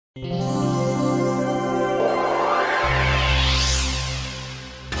We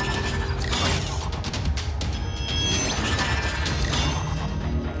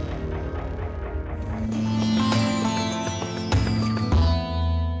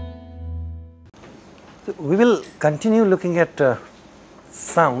will continue looking at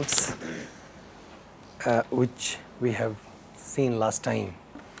sounds which we have seen last time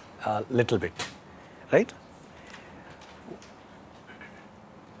a little bit, right.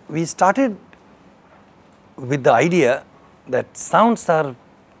 We started with the idea that sounds are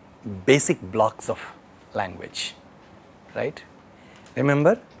basic blocks of language, right.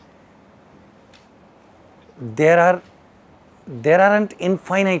 Remember, there aren't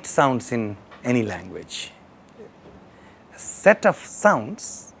infinite sounds in any language. A set of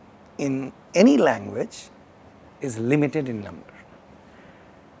sounds in any language is limited in number.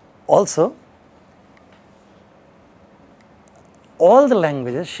 Also, all the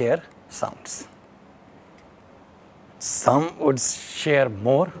languages share sounds. Some would share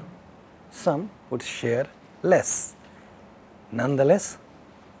more, some would share less. Nonetheless,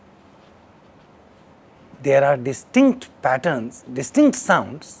 there are distinct patterns, distinct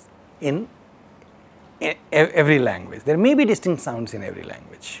sounds in every language. There may be distinct sounds in every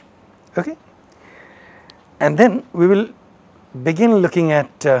language, okay. And then we will begin looking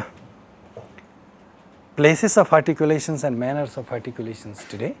at places of articulations and manners of articulations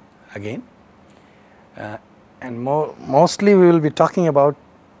today again, and mostly we will be talking about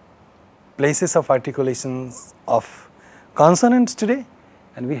places of articulations of consonants today,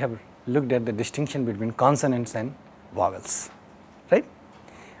 and we have looked at the distinction between consonants and vowels, right.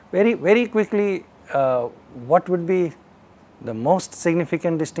 Very quickly, what would be the most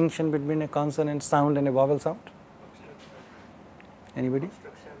significant distinction between a consonant sound and a vowel sound? Anybody?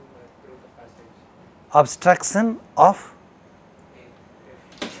 Obstruction of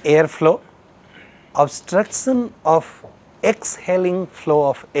airflow, obstruction of exhaling flow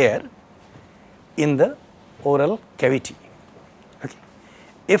of air in the oral cavity. Okay.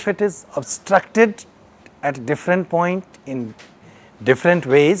 If it is obstructed at a different point in different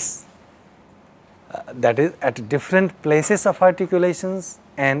ways, that is at different places of articulations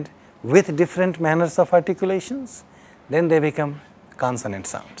and with different manners of articulations, then they become consonant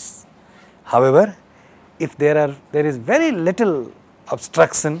sounds. However, if there is very little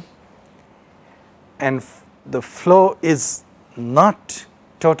obstruction and the flow is not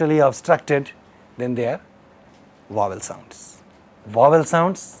totally obstructed, then they are vowel sounds. Vowel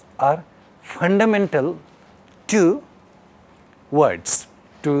sounds are fundamental to words,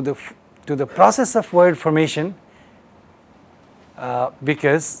 to the process of word formation,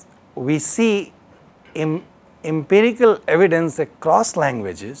 because we see empirical evidence across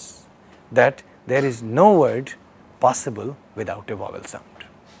languages that there is no word possible without a vowel sound,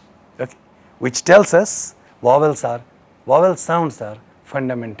 okay, which tells us vowel sounds are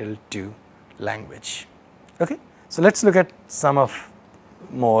fundamental to language. Okay. So let us look at some of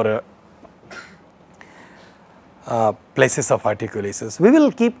more places of articulations. We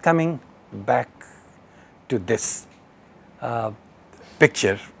will keep coming back to this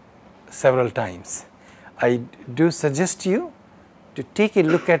picture several times. I do suggest you to take a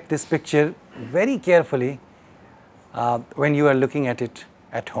look at this picture very carefully when you are looking at it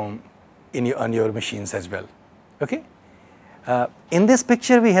at home on your machines as well. Okay? In this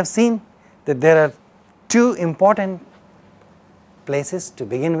picture we have seen that there are two important places to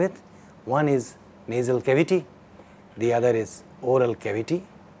begin with. One is nasal cavity, the other is oral cavity,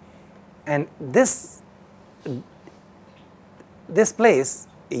 and this place,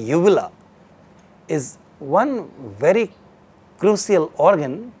 uvula, is one very crucial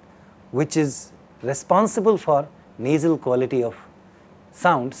organ which is responsible for nasal quality of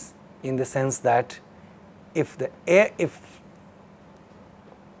sounds, in the sense that if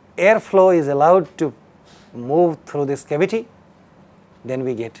airflow is allowed to move through this cavity, then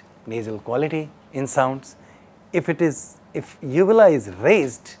we get nasal quality in sounds. If uvula is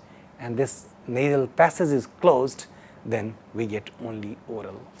raised and this nasal passage is closed, then we get only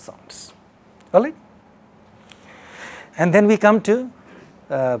oral sounds. All right. And then we come to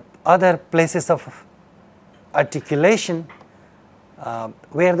other places of articulation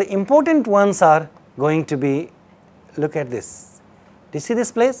where the important ones are going to be, look at this. Do you see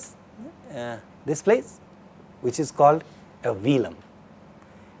this place? This place, which is called a velum.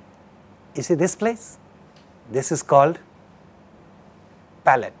 You see this place? This is called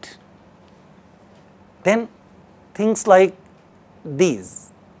palate. Then things like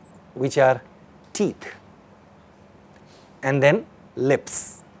these, which are teeth, and then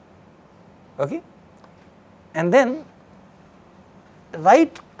lips, okay? And then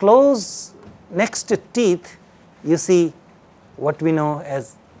right close next to teeth, you see what we know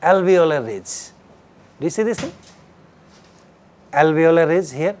as alveolar ridge. Do you see this thing? Alveolar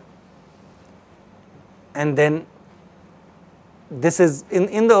ridge here, and then this is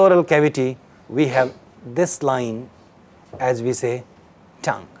in the oral cavity, we have this line, as we say,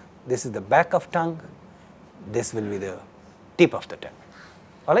 tongue. This is the back of tongue, this will be the tip of the tongue,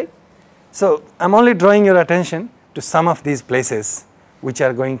 all right. So, I am only drawing your attention to some of these places which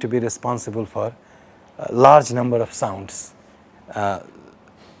are going to be responsible for a large number of sounds.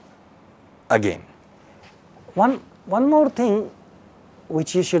 Again, one more thing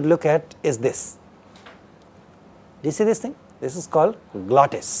which you should look at is this. Do you see this thing? This is called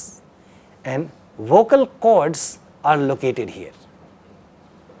glottis, and vocal cords are located here,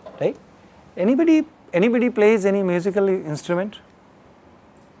 right? Anybody plays any musical instrument?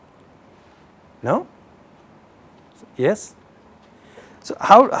 No? Yes? So,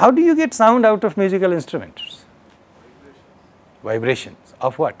 how do you get sound out of musical instruments? Vibrations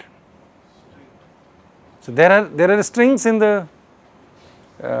of what? So, there are strings in the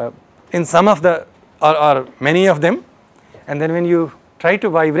in some of the or many of them, and then when you try to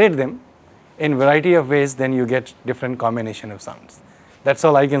vibrate them in variety of ways, then you get different combination of sounds. That is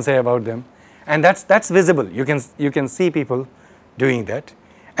all I can say about them, and that's visible. You can see people doing that,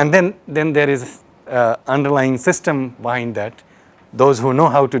 and then there is underlying system behind that. Those who know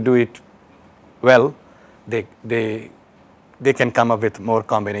how to do it well, they can come up with more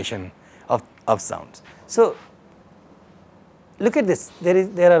combination of sounds. So, look at this.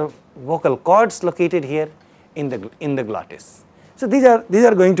 There are vocal cords located here in the glottis. So, these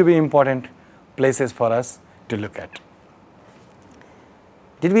are going to be important places for us to look at.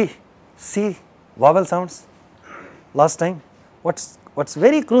 Did we see vowel sounds last time? What's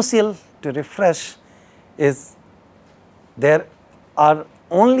very crucial to refresh is there are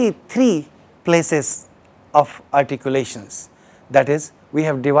only 3 places of articulations. That is, we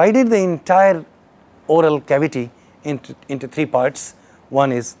have divided the entire oral cavity into 3 parts.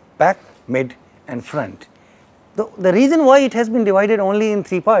 One is back, mid and front. The reason why it has been divided only in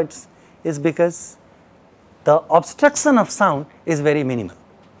 3 parts is because the obstruction of sound is very minimal.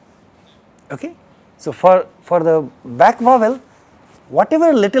 Okay? So, for the back vowel,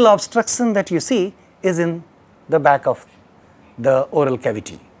 whatever little obstruction that you see is in the back of the oral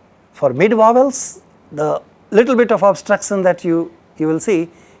cavity. For mid vowels, the little bit of obstruction that you will see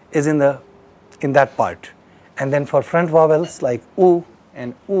is in that part, and then for front vowels like oo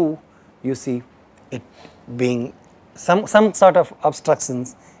and oo, you see it being some sort of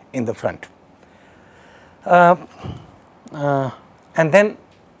obstructions in the front. And then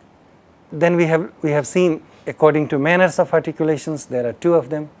we have seen, according to manners of articulations, there are 2 of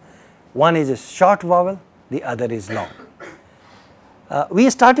them. One is a short vowel, the other is long. We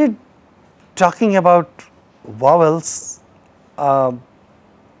started talking about vowels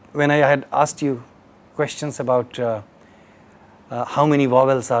when I had asked you questions about how many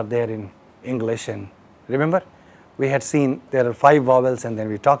vowels are there in English, and remember we had seen there are 5 vowels, and then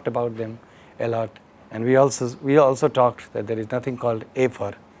we talked about them a lot, and we also talked that there is nothing called A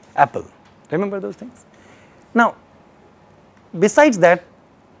for apple. Remember those things? Now, besides that,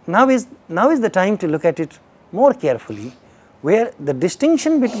 now is the time to look at it more carefully, where the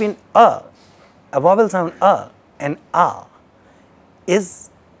distinction between a vowel sound and a is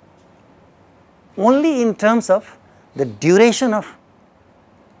only in terms of the duration of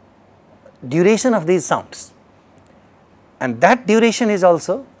these sounds, and that duration is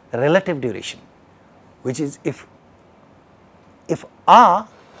also relative duration, which is if a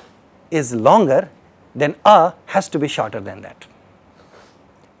is longer, then a has to be shorter than that.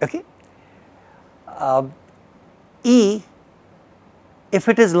 Okay? E, if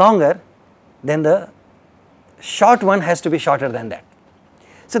it is longer, then the short one has to be shorter than that.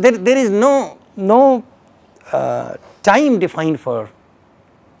 So, there is no time defined for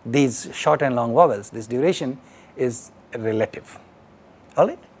these short and long vowels. This duration is relative, all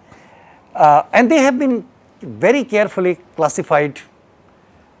right. And they have been very carefully classified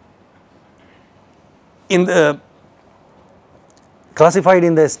in the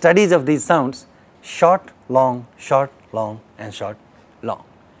studies of these sounds: short, long, and short, long.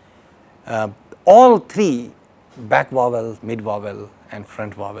 All 3 back vowel, mid vowel and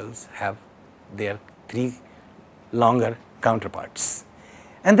front vowels have their 3 longer counterparts.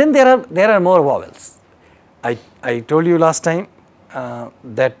 And then there are more vowels. I told you last time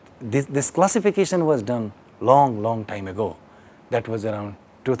that this classification was done long time ago. That was around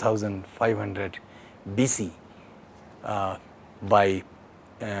 2500 BC by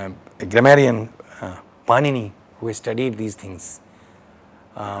a grammarian Panini, who studied these things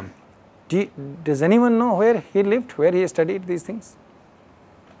Does anyone know where he lived, where he studied these things?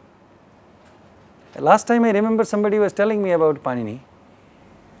 Last time I remember somebody was telling me about Panini.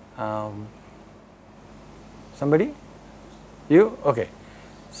 Somebody? You? Okay.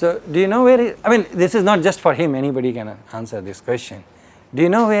 So, do you know where he, I mean this is not just for him, anybody can answer this question. Do you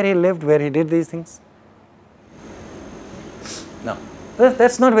know where he lived, where he did these things? No. That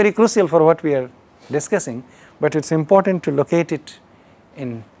is not very crucial for what we are discussing, but it is important to locate it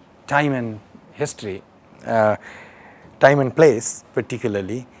in time and history, time and place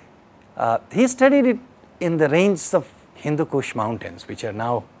particularly. He studied it in the ranges of Hindu Kush mountains, which are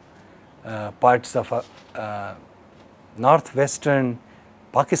now parts of northwestern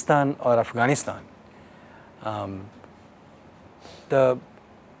Pakistan or Afghanistan. The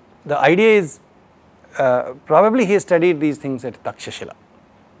idea is probably he studied these things at Takshashila,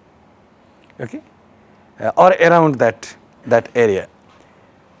 okay, or around that area.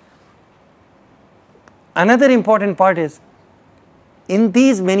 Another important part is, in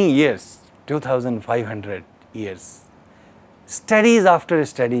these many years, 2500 years, studies after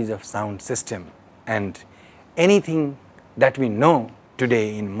studies of sound system and anything that we know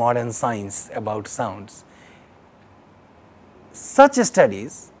today in modern science about sounds, such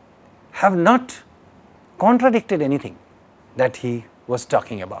studies have not contradicted anything that he was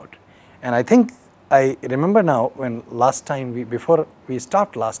talking about. And I think I remember now when last time before we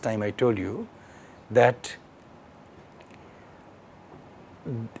stopped last time, I told you that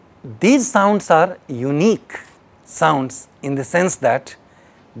these sounds are unique sounds in the sense that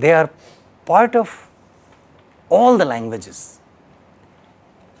they are part of all the languages.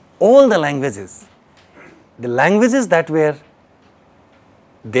 All the languages that were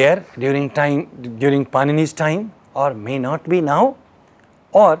there during Panini's time or may not be now,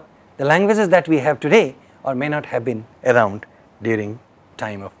 or the languages that we have today or may not have been around during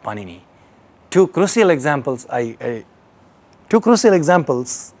time of Panini. Two crucial examples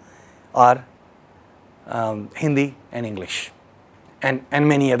are Hindi and English, and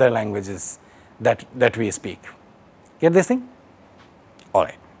many other languages that we speak. Get this thing? All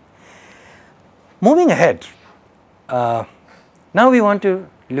right. Moving ahead, now we want to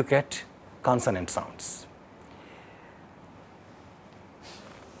look at consonant sounds.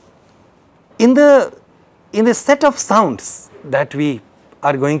 In the set of sounds that we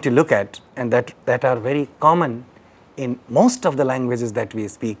are going to look at and that are very common in most of the languages that we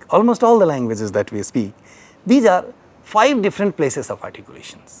speak, almost all the languages that we speak, these are 5 different places of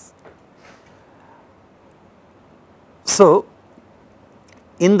articulations. So,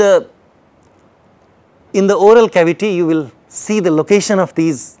 in the oral cavity you will see the location of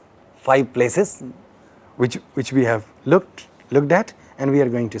these 5 places which we have looked at, and we are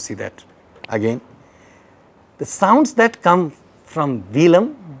going to see that again. The sounds that come from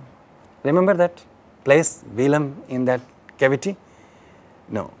velum, remember that place, velum in that cavity?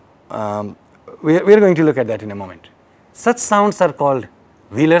 No, we are going to look at that in a moment. Such sounds are called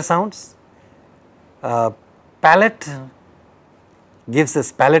velar sounds. Palate gives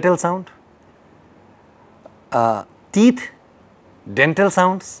us palatal sound. Teeth, dental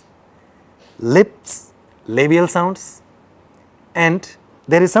sounds. Lips, labial sounds. And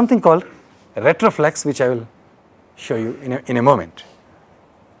there is something called retroflex, which I will show you in a moment.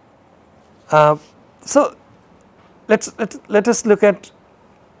 So, let us look at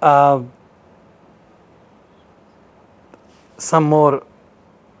some more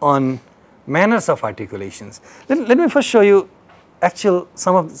on manners of articulations. Let me first show you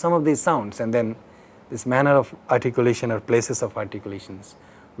some of these sounds, and then this manner of articulation or places of articulations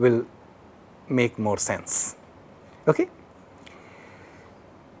will make more sense. Okay?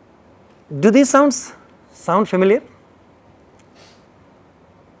 Do these sounds sound familiar?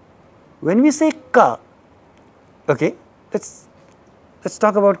 When we say ka, okay, let's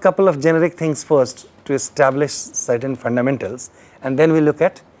talk about a couple of generic things first to establish certain fundamentals, and then we look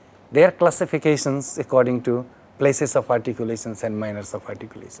at their classifications according to places of articulations and manners of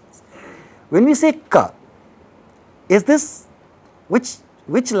articulations. When we say ka, is this,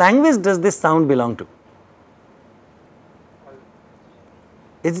 which language does this sound belong to?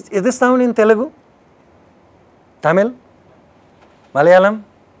 Is this sound in Telugu, Tamil, Malayalam,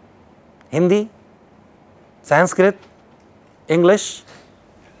 Hindi, Sanskrit, English?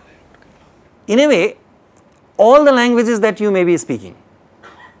 In a way, all the languages that you may be speaking.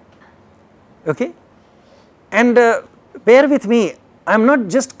 Okay? And bear with me, I am not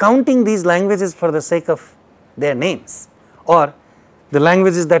just counting these languages for the sake of their names or the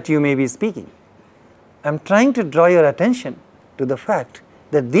languages that you may be speaking. I am trying to draw your attention to the fact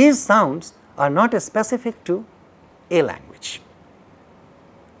that these sounds are not specific to a language.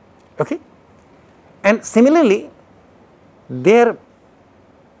 Okay? And similarly, the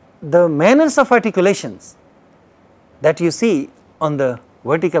manners of articulations that you see on the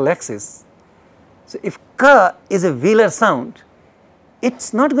vertical axis. So, if ka is a velar sound, it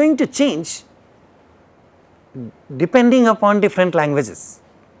is not going to change depending upon different languages.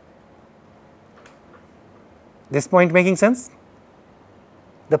 This point making sense?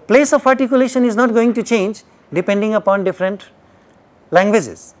 The place of articulation is not going to change depending upon different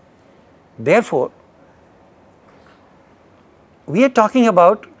languages. Therefore, we are talking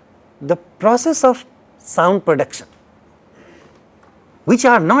about the process of sound production, which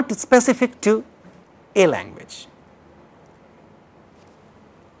are not specific to a language.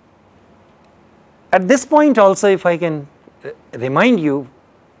 At this point also, if I can remind you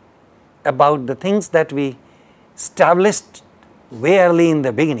about the things that we established way early in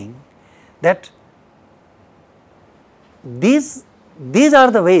the beginning, that these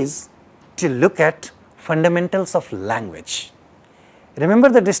are the ways to look at fundamentals of language. Remember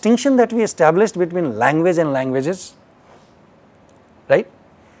the distinction that we established between language and languages, right?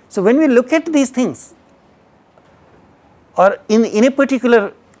 So, when we look at these things, or in a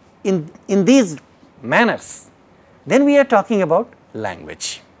particular, in these manners, then we are talking about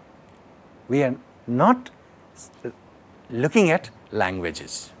language. We are not looking at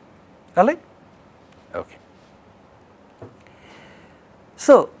languages, all right? Okay.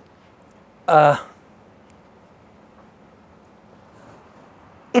 So,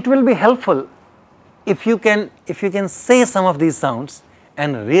 it will be helpful if you can say some of these sounds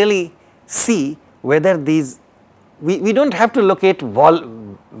and really see whether these, we do not have to locate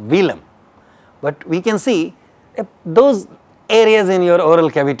velum, but we can see those areas in your oral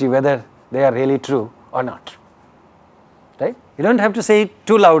cavity whether they are really true or not, right? You do not have to say it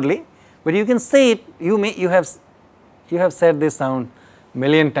too loudly, but you can say it. You have said this sound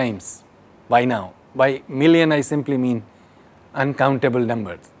million times by now. By million I simply mean uncountable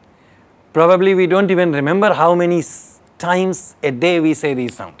numbers. Probably we do not even remember how many times a day we say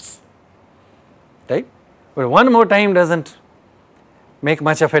these sounds, right? But one more time does not make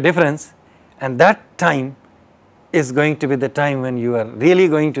much of a difference, and that time is going to be the time when you are really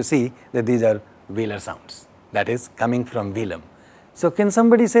going to see that these are velar sounds, that is coming from velum. So, can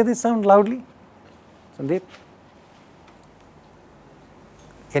somebody say this sound loudly? Sandeep?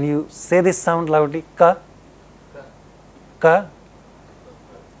 Can you say this sound loudly? Ka? Ka?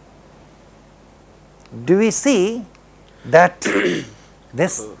 Do we see that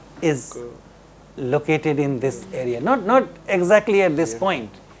this is located in this area? Not exactly at this point,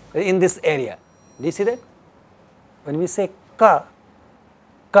 in this area. Do you see that? When we say ka,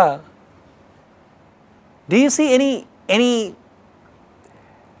 ka, do you see any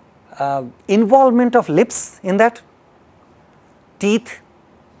involvement of lips in that? Teeth,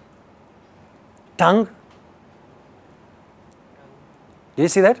 tongue? Do you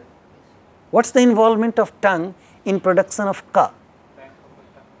see that? What is the involvement of tongue in production of ka?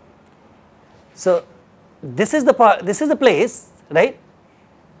 So, this is the part, this is the place, right?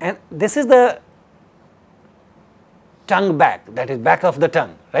 And this is the tongue back, that is back of the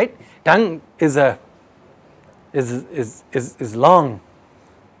tongue, right? Tongue is a long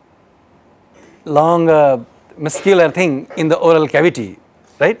muscular thing in the oral cavity,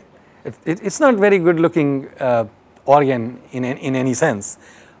 right? It's not very good looking organ in any sense,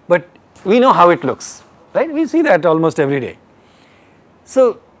 but we know how it looks, right? We see that almost every day.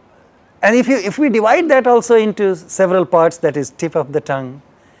 So, and if we divide that also into several parts, that is tip of the tongue,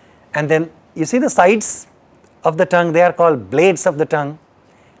 and then you see the sides of the tongue, they are called blades of the tongue,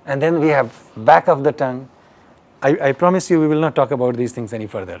 and then we have back of the tongue. I promise you we will not talk about these things any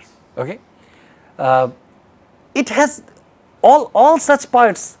further, okay? It has, all such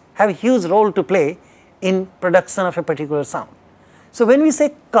parts have a huge role to play in production of a particular sound. So, when we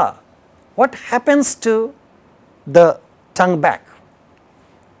say ka, what happens to the tongue back?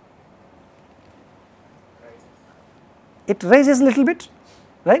 It raises a little bit,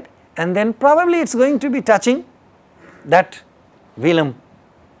 right? And then probably it is going to be touching that velum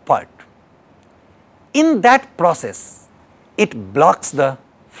part. In that process, it blocks the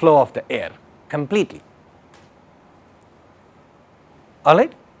flow of the air completely,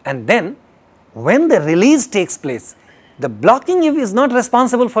 alright. And then when the release takes place, the blocking is not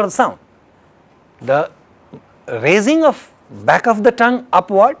responsible for the sound. The raising of back of the tongue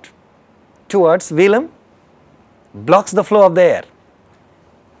upward towards velum blocks the flow of the air.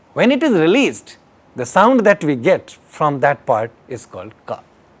 When it is released, the sound that we get from that part is called ka,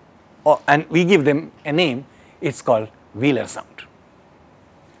 and we give them a name, it is called velar sound.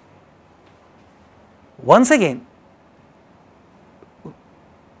 Once again,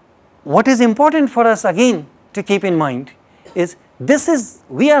 what is important for us again to keep in mind is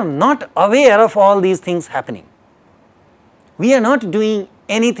we are not aware of all these things happening. We are not doing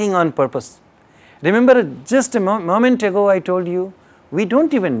anything on purpose. Remember, just a moment ago I told you, we do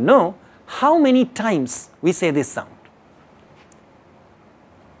not even know how many times we say this sound.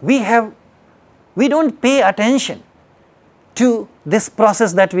 We do not pay attention to this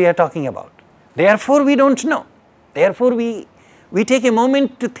process that we are talking about. Therefore, we do not know. Therefore, we take a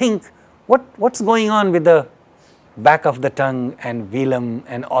moment to think what is going on with the back of the tongue and velum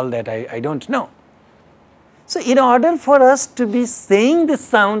and all that, I do not know. So, in order for us to be saying this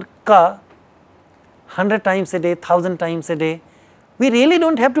sound ka 100 times a day, 1000 times a day, we really do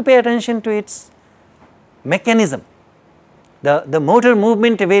not have to pay attention to its mechanism, the motor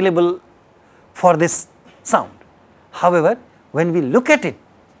movement available for this sound. However, when we look at it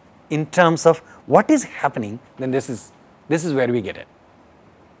in terms of what is happening, then this is where we get it.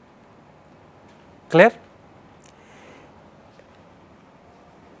 Clear?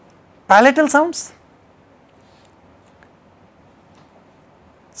 Palatal sounds.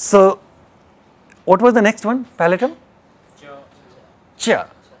 So, what was the next one? Palatal? Cha.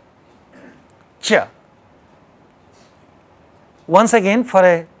 Cha. Once again, for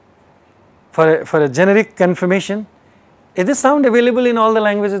a generic confirmation, is this sound available in all the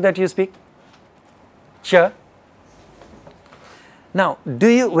languages that you speak? Cha. Now,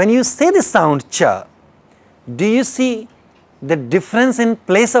 when you say the sound cha, do you see the difference in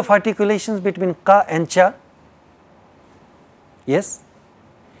place of articulations between ka and cha? Yes.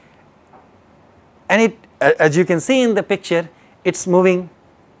 And it, as you can see in the picture, it is moving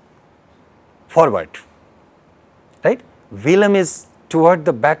forward, right? Velum is toward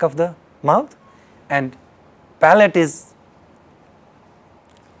the back of the mouth and palate is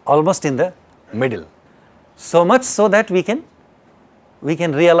almost in the middle. So much so that we can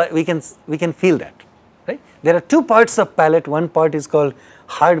realize, we can feel that, right? There are two parts of palate. One part is called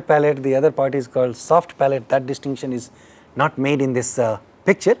hard palate, the other part is called soft palate. That distinction is not made in this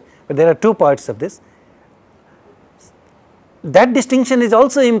picture, but there are two parts of this. That distinction is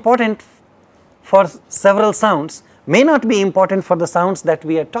also important for several sounds, may not be important for the sounds that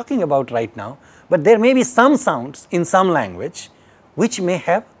we are talking about right now, but there may be some sounds in some language which may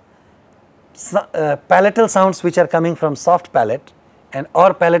have palatal sounds which are coming from soft palate and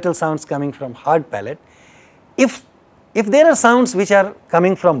or palatal sounds coming from hard palate. If there are sounds which are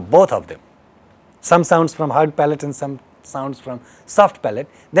coming from both of them, some sounds from hard palate and some sounds from soft palate,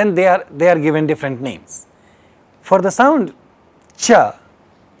 then they are given different names. For the sound cha,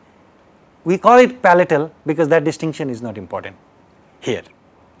 we call it palatal because that distinction is not important here,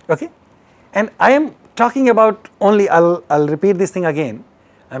 okay? And I am talking about only, I'll repeat this thing again,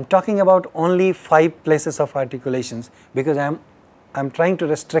 I am talking about only 5 places of articulations because I am trying to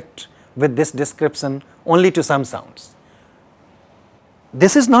restrict with this description only to some sounds.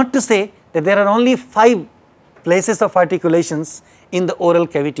 This is not to say that there are only 5 places of articulations in the oral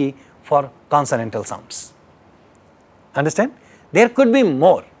cavity for consonantal sounds. Understand? There could be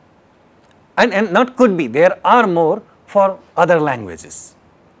more, and not could be, there are more for other languages,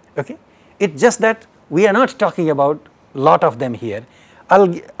 okay? It's just that we are not talking about lot of them here.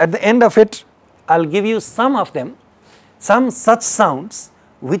 At the end of it, I will give you some of them, some such sounds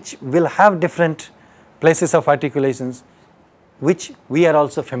which will have different places of articulations which we are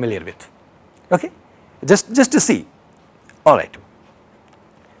also familiar with, okay? Just to see, alright.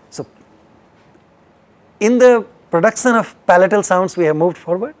 So, in the production of palatal sounds we have moved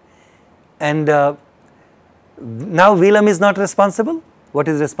forward, and now velum is not responsible. What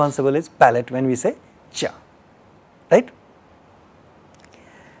is responsible is palate when we say cha, right?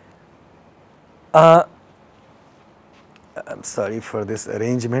 I am sorry for this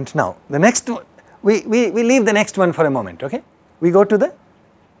arrangement. Now, the next one, we leave the next one for a moment, okay? We go to the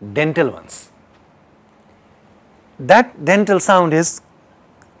dental ones. That dental sound is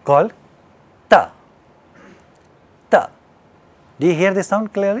called ta. Ta. Do you hear the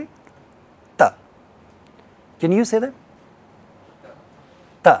sound clearly? Ta. Can you say that?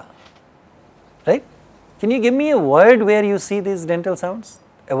 Ta. Right? Can you give me a word where you see these dental sounds?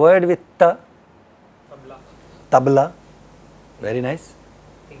 A word with ta? Tabla. Tabla. Very nice.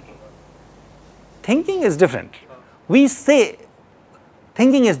 Thinking. Thinking is different. We say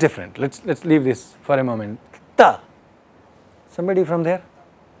thinking is different. Let's leave this for a moment. Ta. Somebody from there?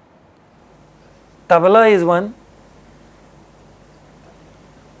 Tabla is one.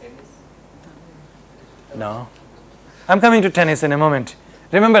 No. I am coming to tennis in a moment.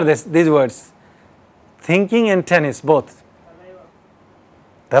 Remember these words. Thinking and tennis both.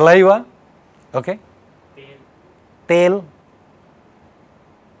 Talaiva. Okay. Tail.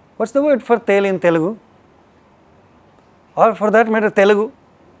 What's the word for tail in Telugu? Or for that matter Telugu?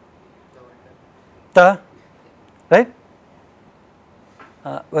 Ta, right?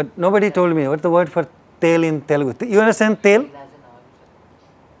 But nobody told me what's the word for tail in Telugu. You understand tail?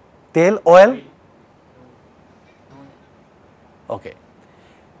 Tail, oil? Okay.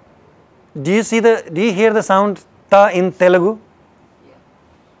 Do you hear the sound ta in Telugu?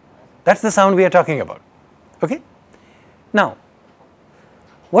 That's the sound we are talking about. Okay? Now,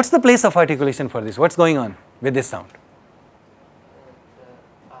 what's the place of articulation for this? What's going on with this sound? The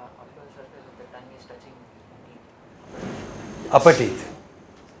upper surface of the tongue is touching teeth. Upper teeth,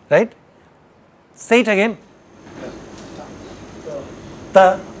 right? Say it again.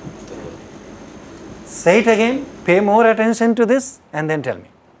 Ta. Say it again. Pay more attention to this and then tell me.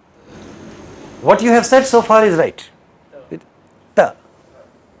 What you have said so far is right. Ta.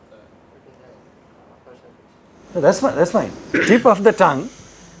 No, that's fine. That's fine. Tip of the tongue.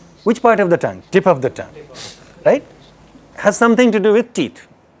 Which part of the tongue? Tip of the tongue, right? Has something to do with teeth.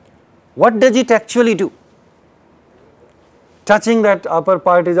 What does it actually do? Touching that upper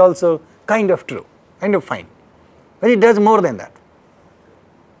part is also kind of true, kind of fine, but it does more than that.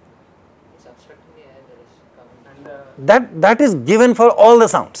 It's obstructing the air that is coming. That is given for all the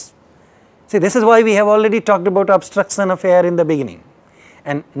sounds. See, this is why we have already talked about obstruction of air in the beginning,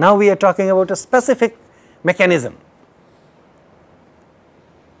 and now we are talking about a specific mechanism.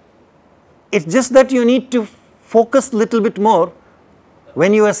 It's just that you need to focus little bit more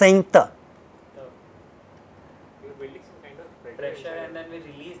when you are saying ta. You're building some kind of pressure and then we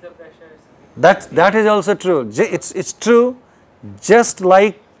release the pressure. That is also true. It's true, just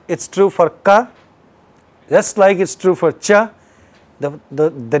like it's true for ka, just like it's true for cha.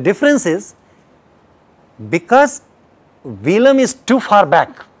 The difference is because velum is too far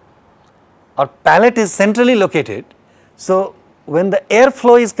back, or palate is centrally located, so when the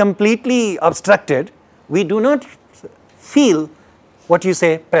airflow is completely obstructed, we do not feel what you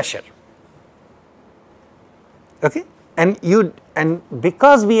say pressure. Okay? And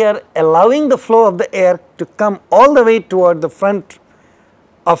because we are allowing the flow of the air to come all the way toward the front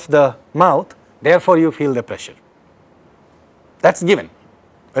of the mouth, therefore you feel the pressure. That's given.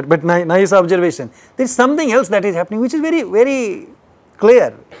 But nice observation. There is something else that is happening which is very, very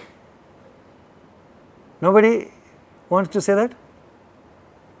clear. Nobody wants to say that?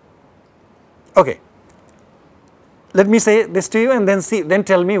 Okay. Let me say this to you and then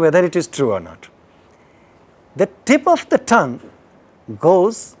tell me whether it is true or not. The tip of the tongue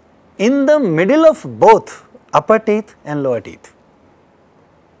goes in the middle of both upper teeth and lower teeth.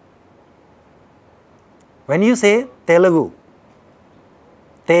 When you say Telugu,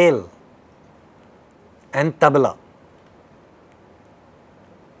 tail and tabla,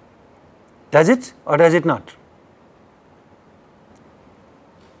 does it or does it not?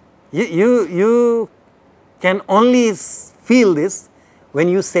 You can only feel this when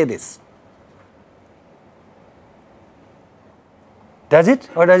you say this. Does it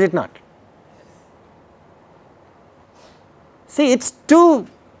or does it not? See, it's too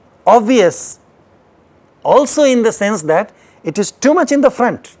obvious also in the sense that it is too much in the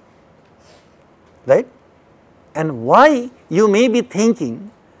front, right? And why you may be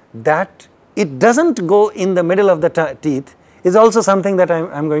thinking that it doesn't go in the middle of the teeth is also something that I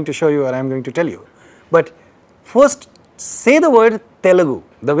am going to show you or I am going to tell you. But first say the word Telugu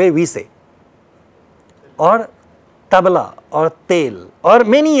the way we say, or tabla or tail or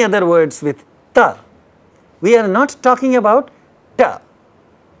many other words with ta. We are not talking about ta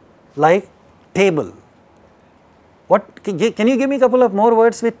like table. What can you give me a couple of more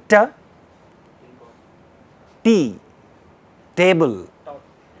words with ta? Tea, table,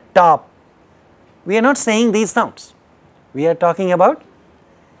 top. We are not saying these sounds. We are talking about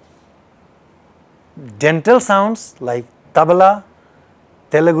dental sounds like tabla,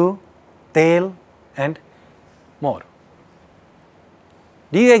 Telugu, tail and more.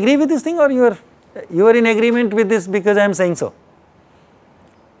 Do you agree with this thing or you are in agreement with this because I am saying so?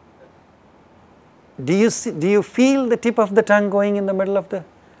 Do you feel the tip of the tongue going in the middle of the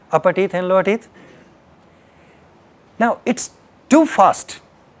upper teeth and lower teeth? Now it's too fast.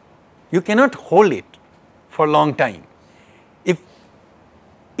 You cannot hold it for a long time. If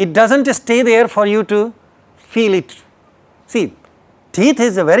it doesn't stay there for you to feel it. See, teeth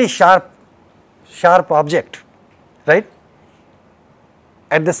is a very sharp object, right?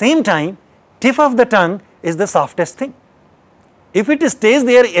 At the same time, tip of the tongue is the softest thing. If it stays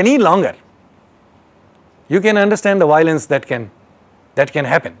there any longer, you can understand the violence that can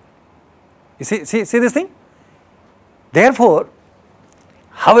happen. You see this thing? Therefore,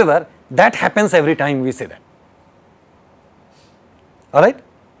 however, that happens every time we say that. All right?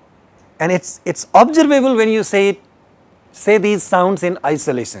 and it's observable when you say these sounds in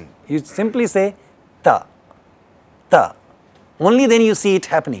isolation. You simply say ta, ta, only then you see it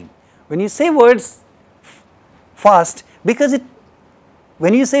happening. When you say words fast, because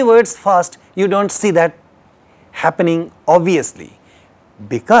when you say words fast, you don't see that happening obviously,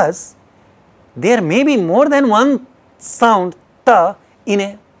 because there may be more than one sound ta in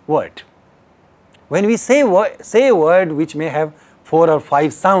a word. When we say a word which may have 4 or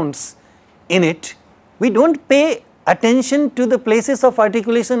 5 sounds in it, we don't pay attention to the places of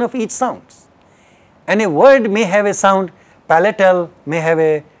articulation of each sound. And a word may have a sound palatal, may have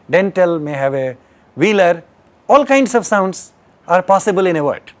a dental, may have a velar, all kinds of sounds are possible in a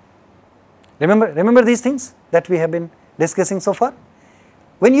word. Remember these things that we have been discussing so far?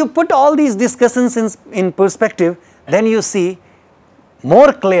 When you put all these discussions in perspective, then you see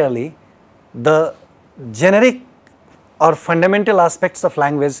more clearly the generic or fundamental aspects of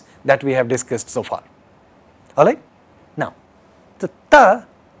language that we have discussed so far. Alright? Now, the ta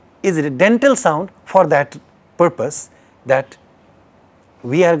is a dental sound for that purpose, that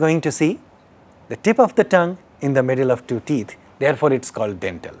we are going to see the tip of the tongue in the middle of 2 teeth, therefore it is called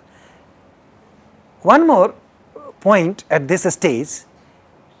dental. One more point at this stage,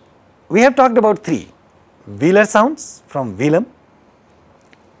 we have talked about 3, velar sounds from velum,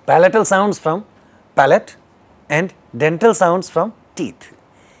 palatal sounds from palate, and dental sounds from teeth.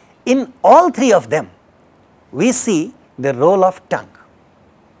 In all 3 of them, we see the role of tongue.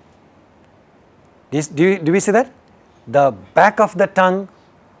 Do we see that? The back of the tongue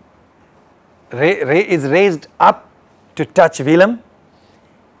is raised up to touch velum,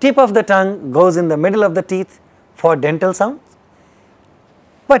 tip of the tongue goes in the middle of the teeth for dental sounds,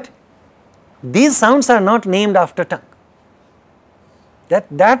 but these sounds are not named after tongue.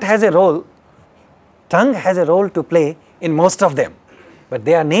 That has a role, tongue has a role to play in most of them, but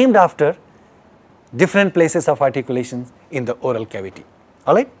they are named after different places of articulations in the oral cavity.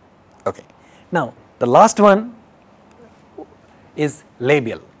 Alright? Okay. Now, the last one is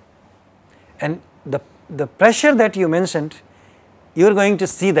labial, and the pressure that you mentioned, you are going to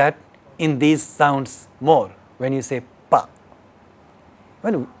see that in these sounds more when you say pa.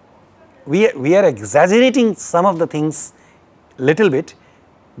 When we are exaggerating some of the things little bit,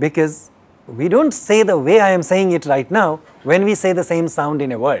 because we don't say the way I am saying it right now when we say the same sound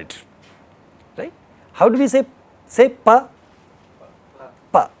in a word, right? How do we say pa?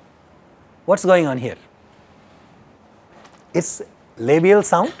 Pa. What's going on here? It's labial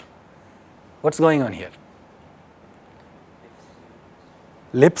sound. What's going on here?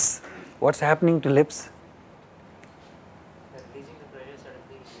 Lips. What's happening to lips? Releasing the pressure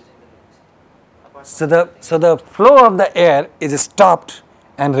suddenly using the lips. So the flow of the air is stopped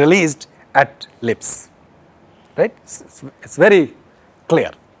and released at lips, right? It's very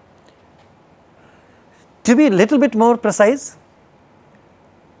clear. To be a little bit more precise,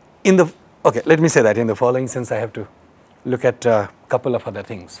 okay, let me say that in the following, since I have to look at a couple of other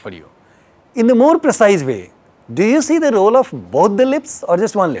things for you. In the more precise way, do you see the role of both the lips or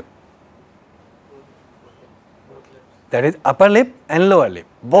just one lip? That is upper lip and lower lip,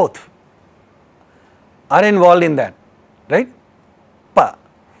 both are involved in that, right? Pa.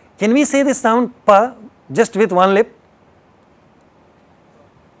 Can we say this sound pa just with one lip?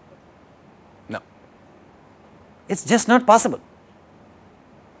 No. It's just not possible.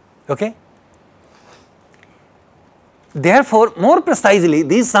 Okay? Therefore, more precisely,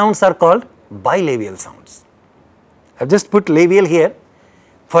 these sounds are called bilabial sounds. I have just put labial here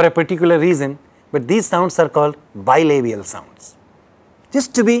for a particular reason, but these sounds are called bilabial sounds,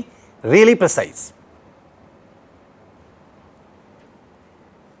 just to be really precise.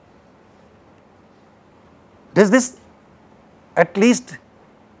 Does this at least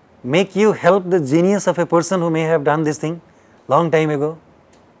make you help the genius of a person who may have done this thing long time ago,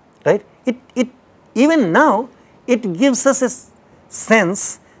 right? Even now, it gives us a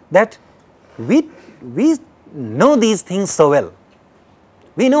sense that we know these things so well.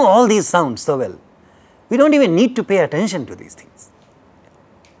 We know all these sounds so well. We don't even need to pay attention to these things.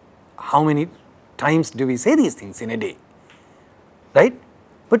 How many times do we say these things in a day, right?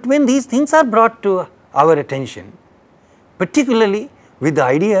 But when these things are brought to our attention, particularly with the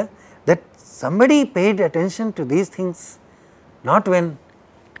idea that somebody paid attention to these things not when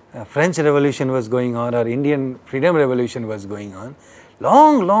French Revolution was going on or Indian Freedom Revolution was going on,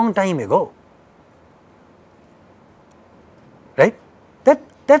 long time ago, right?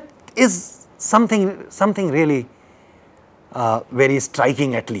 That is something really very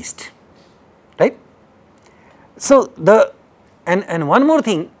striking, at least, right? So and one more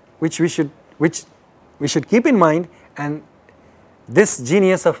thing which we should keep in mind, and this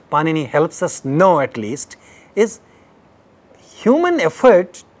genius of Panini helps us know at least is human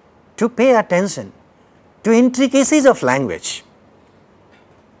effort to pay attention to intricacies of language,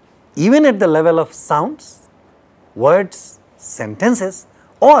 even at the level of sounds, words, sentences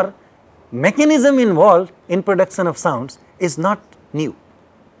or mechanism involved in production of sounds is not new.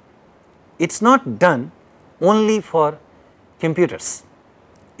 It is not done only for computers,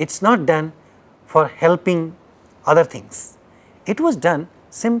 it is not done for helping other things. It was done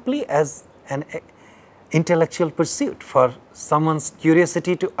simply as an intellectual pursuit for someone's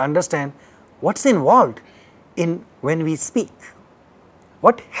curiosity to understand what is involved in when we speak,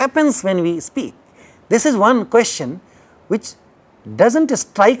 what happens when we speak. This is one question which does not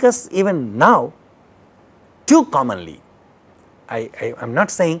strike us even now too commonly. I am not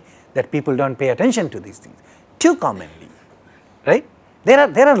saying that people do not pay attention to these things too commonly, right. There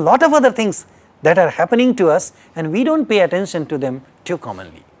are a lot of other things that are happening to us and we do not pay attention to them too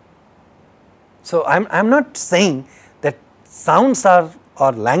commonly. So, I am not saying that sounds are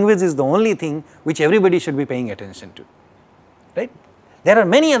or language is the only thing which everybody should be paying attention to, right. There are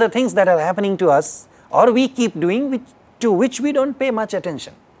many other things that are happening to us or we keep doing to which we do not pay much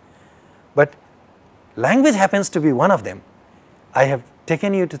attention, but language happens to be one of them. I have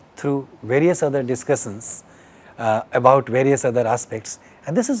taken you through various other discussions about various other aspects,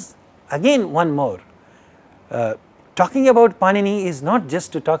 and this is again one more. Talking about Panini is not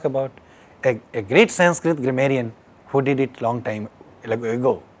just to talk about a great Sanskrit grammarian who did it long time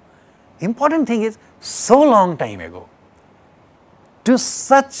ago. Important thing is so long time ago to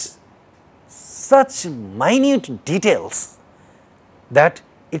such minute details that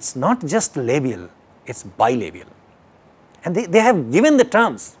it is not just labial, it is bilabial. And they have given the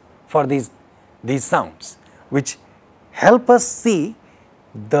terms for these sounds which help us see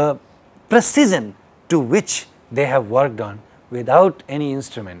the precision to which they have worked on without any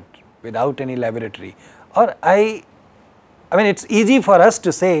instrument, without any laboratory. Or I mean it is easy for us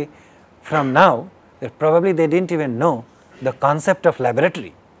to say from now that probably they did not even know the concept of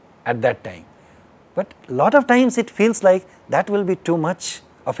laboratory at that time, but a lot of times it feels like that will be too much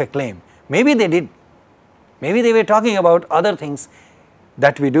of a claim. Maybe they did, maybe they were talking about other things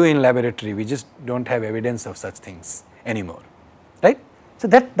that we do in laboratory, we just do not have evidence of such things anymore, right. So,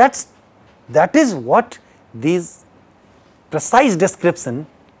 that is what these precise description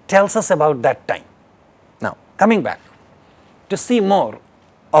tells us about that time. Now, coming back to see more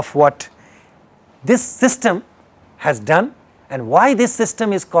of what this system has done and why this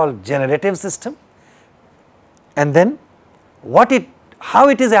system is called generative system, and then how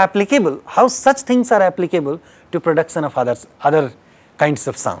it is applicable, how such things are applicable to production of other kinds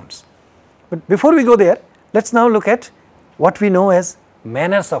of sounds. But before we go there, let us now look at what we know as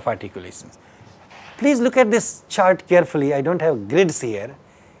manners of articulations. Please look at this chart carefully, I do not have grids here.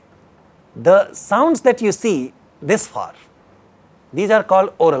 The sounds that you see this far, these are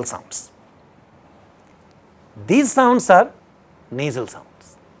called oral sounds. These sounds are nasal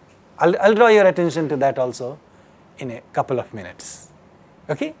sounds. I will draw your attention to that also in a couple of minutes,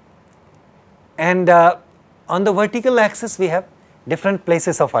 okay. And on the vertical axis we have different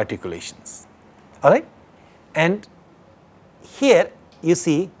places of articulations, alright. And here you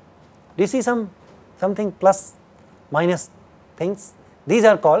see, do you see something plus minus things? These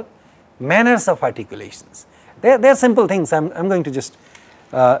are called manners of articulations. They are simple things, I am going to just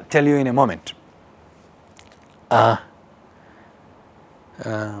tell you in a moment. Alright.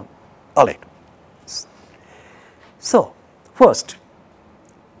 So, first,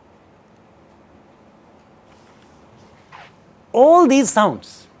 all these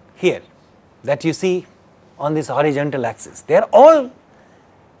sounds here that you see on this horizontal axis, they are all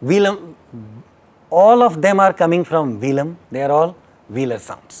velum, all of them are coming from velum, they are all velar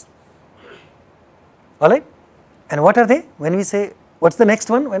sounds, alright. And what are they? When we say, what is the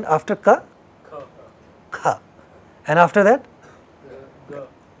next one when after ka? Ka. And after that? Ga.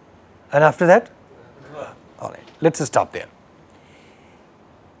 And after that? Alright, let us stop there.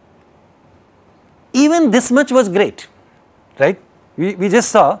 Even this much was great, right? We just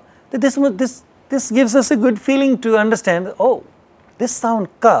saw that this gives us a good feeling to understand, oh, this sound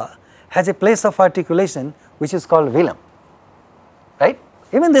ka has a place of articulation which is called velum, right?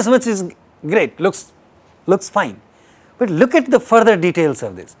 Even this much is great, looks fine. But look at the further details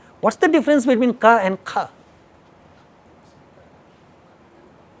of this. What is the difference between ka and kha?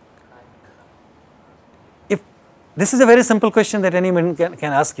 If this is a very simple question that anyone can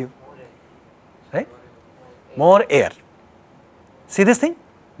ask you, right? More air. See this thing?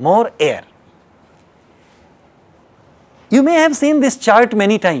 More air. You may have seen this chart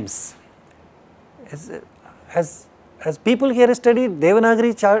many times. Has As people here studied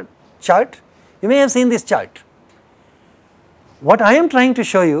Devanagari chart, you may have seen this chart. What I am trying to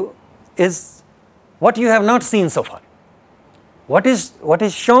show you is what you have not seen so far. What is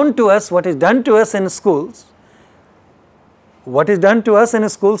shown to us, what is done to us in schools, what is done to us in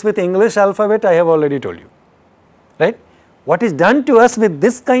schools with English alphabet, I have already told you, right. What is done to us with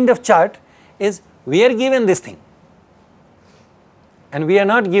this kind of chart is we are given this thing and we are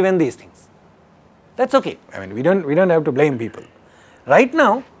not given these things. That is okay, I mean we don't have to blame people. Right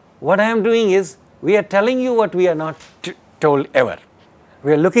now what I am doing is we are telling you what we are not told ever.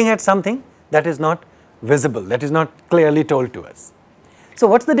 We are looking at something that is not visible, that is not clearly told to us. So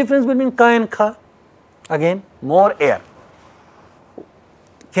what is the difference between ka and kha? Again, more air.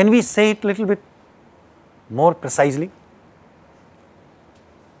 Can we say it little bit more precisely?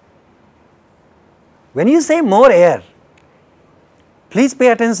 When you say more air, please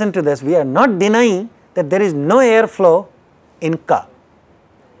pay attention to this. We are not denying that there is no air flow in ka.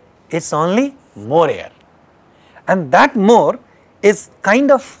 It is only more air, and that more is kind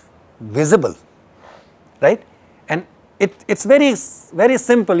of visible, right? And it is very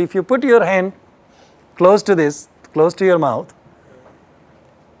simple. If you put your hand close to this, close to your mouth,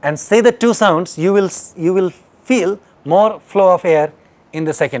 and say the two sounds, you will feel more flow of air in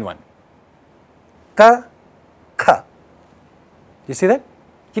the second one. Ka, kha. You see that?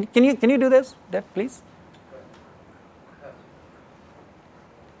 Can you do this? That please.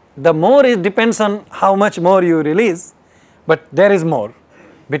 The more it depends on how much more you release, but there is more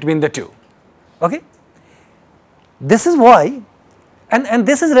between the two. Okay. This is why, and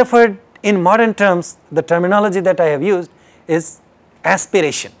this is referred in modern terms. The terminology that I have used is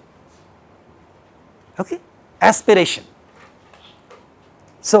aspiration. Okay, aspiration.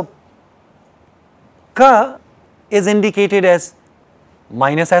 So ka is indicated as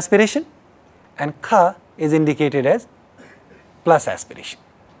minus aspiration and kha is indicated as plus aspiration.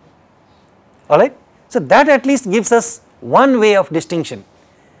 Alright. So that at least gives us one way of distinction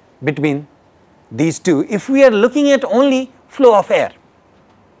between these two if we are looking at only flow of air,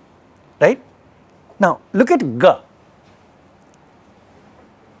 right. Now look at ga.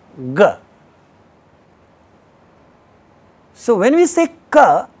 Ga. So when we say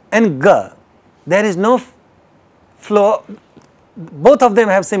ka and ga, there is no flow, both of them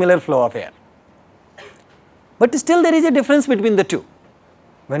have similar flow of air, but still there is a difference between the two.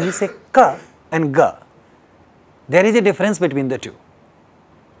 When we say ka and ga, there is a difference between the two.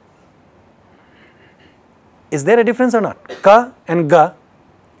 Is there a difference or not? Ka and ga.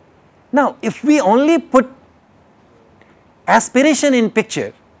 Now if we only put aspiration in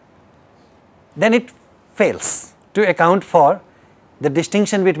picture, then it fails to account for the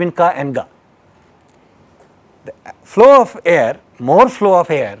distinction between ka and ga. The flow of air, more flow of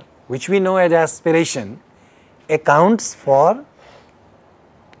air, which we know as aspiration, accounts for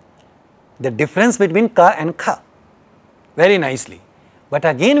the difference between ka and kha very nicely. But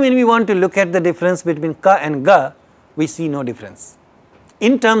again, when we want to look at the difference between ka and ga, we see no difference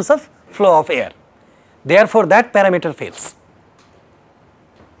in terms of flow of air. Therefore, that parameter fails.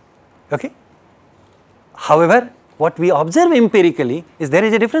 Okay. However, what we observe empirically is there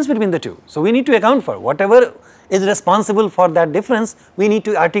is a difference between the two. So we need to account for whatever is responsible for that difference, we need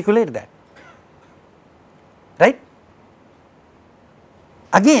to articulate that, right.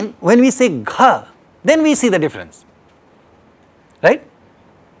 Again, when we say gha, then we see the difference, right.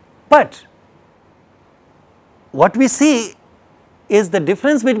 But what we see is the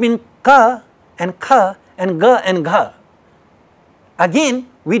difference between ka and kha and ga and gha. Again,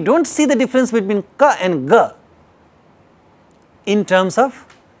 we do not see the difference between ka and ga in terms of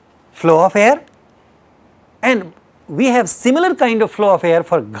flow of air, and we have similar kind of flow of air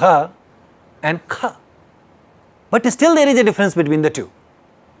for gha and kha, but still there is a difference between the two.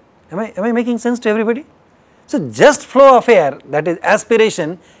 Am I making sense to everybody? So just flow of air, that is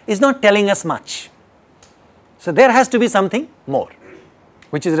aspiration, is not telling us much. So there has to be something more,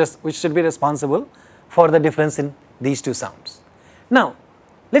 which should be responsible for the difference in these two sounds. Now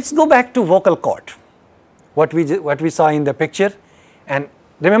let us go back to vocal cord, what we saw in the picture, and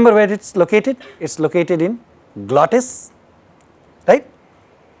remember where it is located? It is located in glottis, right.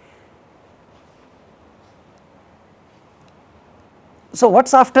 So what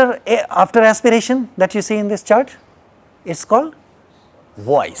is after aspiration that you see in this chart? It is called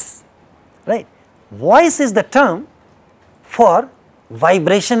voice, right. Voice is the term for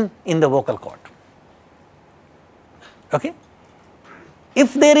vibration in the vocal cord. Okay.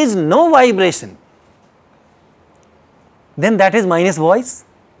 If there is no vibration, then that is minus voice,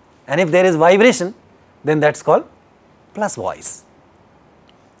 and if there is vibration, then that is called plus voice.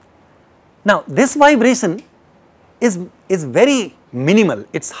 Now this vibration is very minimal,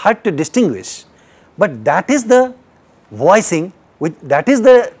 it is hard to distinguish, but that is the voicing, that is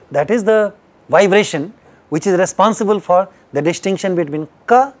the vibration which is responsible for the distinction between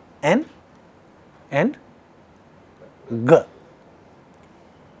ka and g.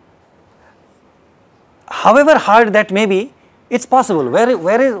 However hard that may be, it is possible.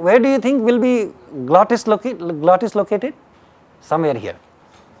 Where do you think will be glottis located? Somewhere here.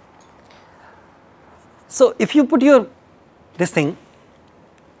 So if you put your this thing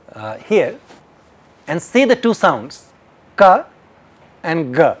here and say the two sounds ka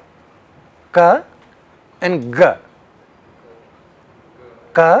and g, ka and g,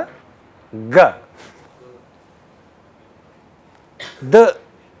 ka, g,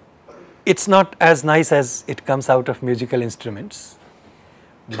 it's not as nice as it comes out of musical instruments,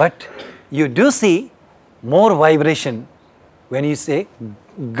 but you do see more vibration when you say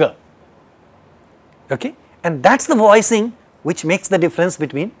g, okay, and that's the voicing which makes the difference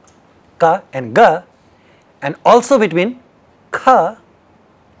between ka and g, and also between kha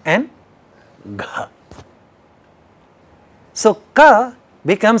and gha. So ka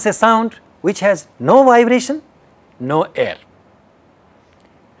becomes a sound which has no vibration, no air.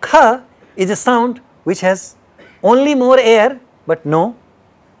 Kha is a sound which has only more air but no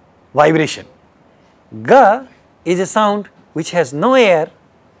vibration. Ga is a sound which has no air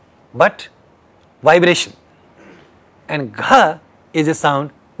but vibration, and gha is a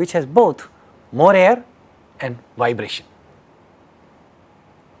sound which has both more air and vibration.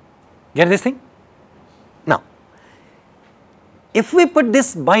 Get this thing? Now, if we put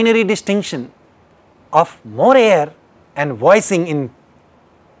this binary distinction of more air and voicing in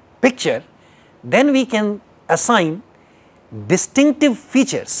picture, then we can assign distinctive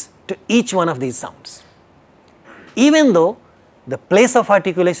features to each one of these sounds, even though the place of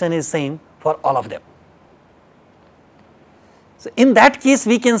articulation is same for all of them. So in that case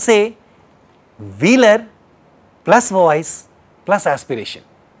we can say velar plus voice plus aspiration,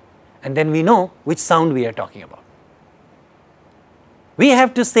 and then we know which sound we are talking about. We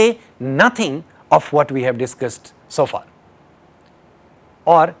have to say nothing of what we have discussed so far,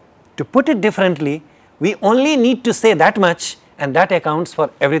 or to put it differently, we only need to say that much, and that accounts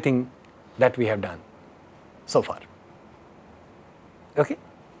for everything that we have done so far. Okay?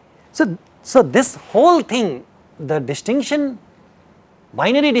 So this whole thing, the distinction,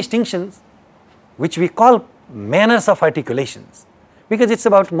 binary distinctions, which we call manners of articulations, because it is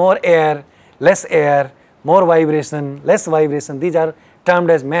about more air, less air, more vibration, less vibration, these are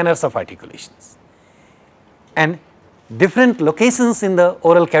termed as manners of articulations. And different locations in the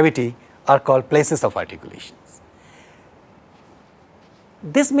oral cavity are called places of articulations.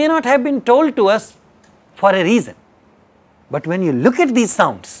 This may not have been told to us for a reason, but when you look at these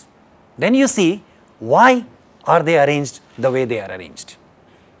sounds, then you see why are they arranged the way they are arranged.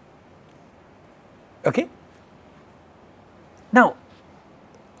 Okay? Now,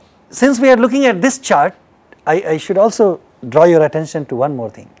 since we are looking at this chart, I should also draw your attention to one more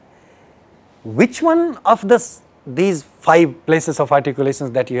thing. Which one of these 5 places of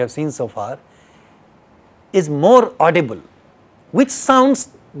articulations that you have seen so far is more audible? Which sounds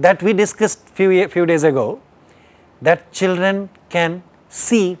that we discussed few days ago that children can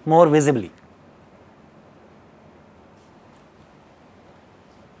see more visibly?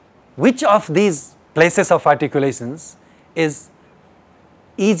 Which of these places of articulations is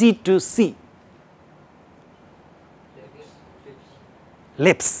easy to see?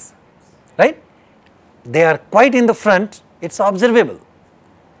 Lips, right? They are quite in the front, it is observable,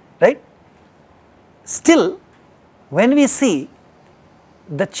 right? Still, when we see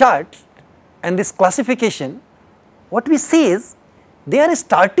the chart and this classification, what we see is they are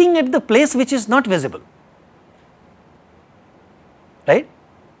starting at the place which is not visible, right?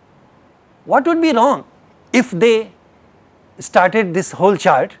 What would be wrong if they started this whole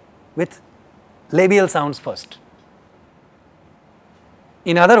chart with labial sounds first?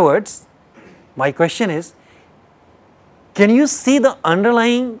 In other words, my question is, can you see the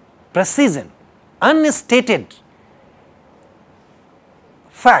underlying precision, unstated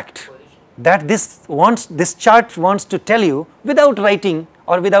fact that this chart wants to tell you without writing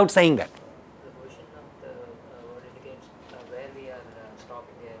or without saying that? The position of the word indicates where we are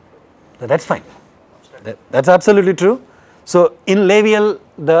stopping the airflow. So that is fine. That is absolutely true. So in labial,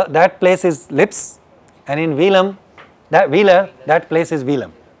 that place is lips, and in velum, that place is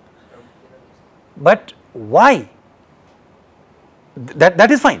velum. But why? That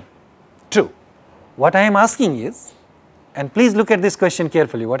is fine, true. What I am asking is, and please look at this question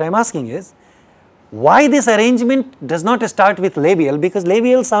carefully, what I am asking is, why this arrangement does not start with labial? Because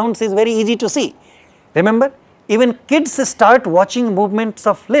labial sounds is very easy to see. Remember, even kids start watching movements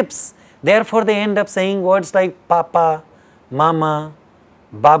of lips, therefore they end up saying words like papa, mama,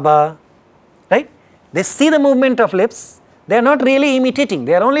 baba, right. They see the movement of lips, they are not really imitating,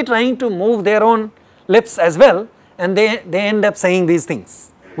 they are only trying to move their own lips as well, and they end up saying these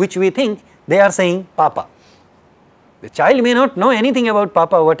things, which we think they are saying papa. The child may not know anything about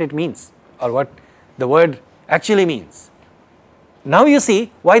papa, what it means or what the word actually means. Now you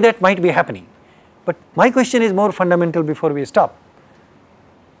see why that might be happening. But my question is more fundamental before we stop.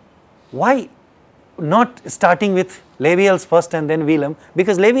 Why not starting with labials first and then velum?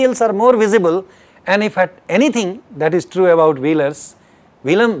 Because labials are more visible, and if at anything that is true about velars,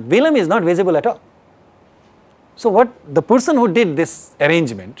 velum is not visible at all. So what the person who did this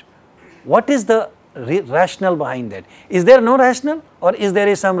arrangement, what is the rationale behind that? Is there no rationale, or is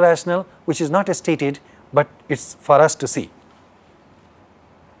there some rationale which is not stated but it is for us to see?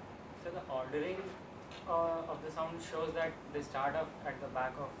 So the ordering of the sound shows that they start off at the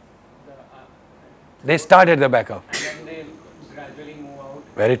back of the They start at the back of. and then they gradually move out.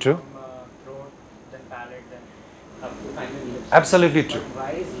 Very true. From throat, then palate, then up to finally lips. Absolutely true. But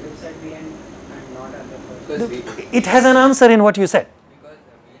why is lips at the end and not at the first? Because It has an answer in what you said. because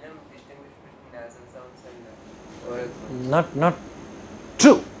Velam distinguishes between nasal sounds and oral sounds. Not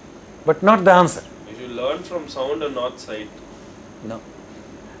true, but not the answer. You learn from sound and not sight. No.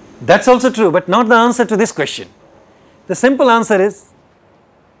 That is also true, but not the answer to this question. The simple answer is,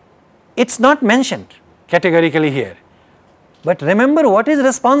 it is not mentioned categorically here. But remember, what is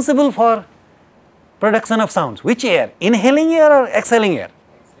responsible for production of sounds? Which air? Inhaling air or exhaling air?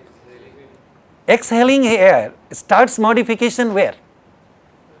 Exhaling air starts modification where?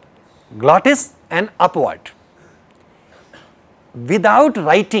 Glottis and upward. Without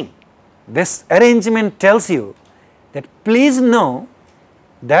writing, this arrangement tells you that please know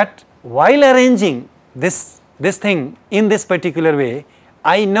that while arranging this thing in this particular way,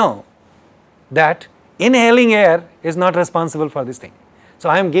 I know that inhaling air is not responsible for this thing. So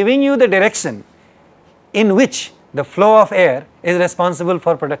I am giving you the direction in which the flow of air is responsible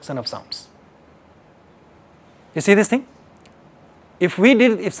for production of sounds. You see this thing?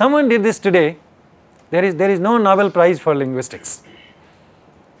 If someone did this today, there is no Nobel Prize for linguistics.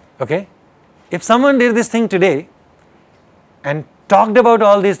 Okay? If someone did this thing today and talked about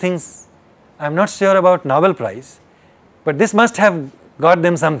all these things, I am not sure about Nobel Prize, but this must have got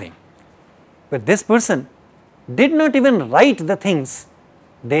them something. But this person did not even write the things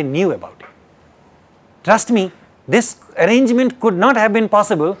they knew about it. Trust me, this arrangement could not have been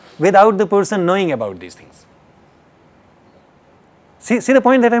possible without the person knowing about these things. See the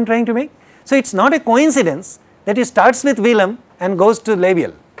point that I am trying to make? So it is not a coincidence that it starts with velum and goes to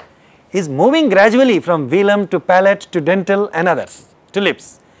labial. He is moving gradually from velum to palate to dental and others to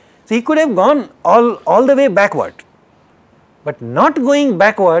lips. So he could have gone all the way backward, but not going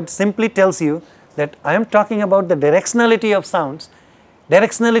backward simply tells you that I am talking about the directionality of sounds,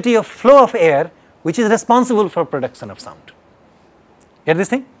 directionality of flow of air, which is responsible for production of sound. Get this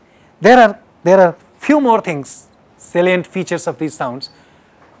thing? There are few more things, salient features of these sounds,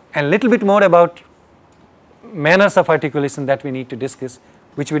 and little bit more about manners of articulation that we need to discuss,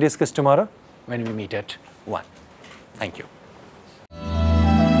 which we discuss tomorrow when we meet at 1. Thank you.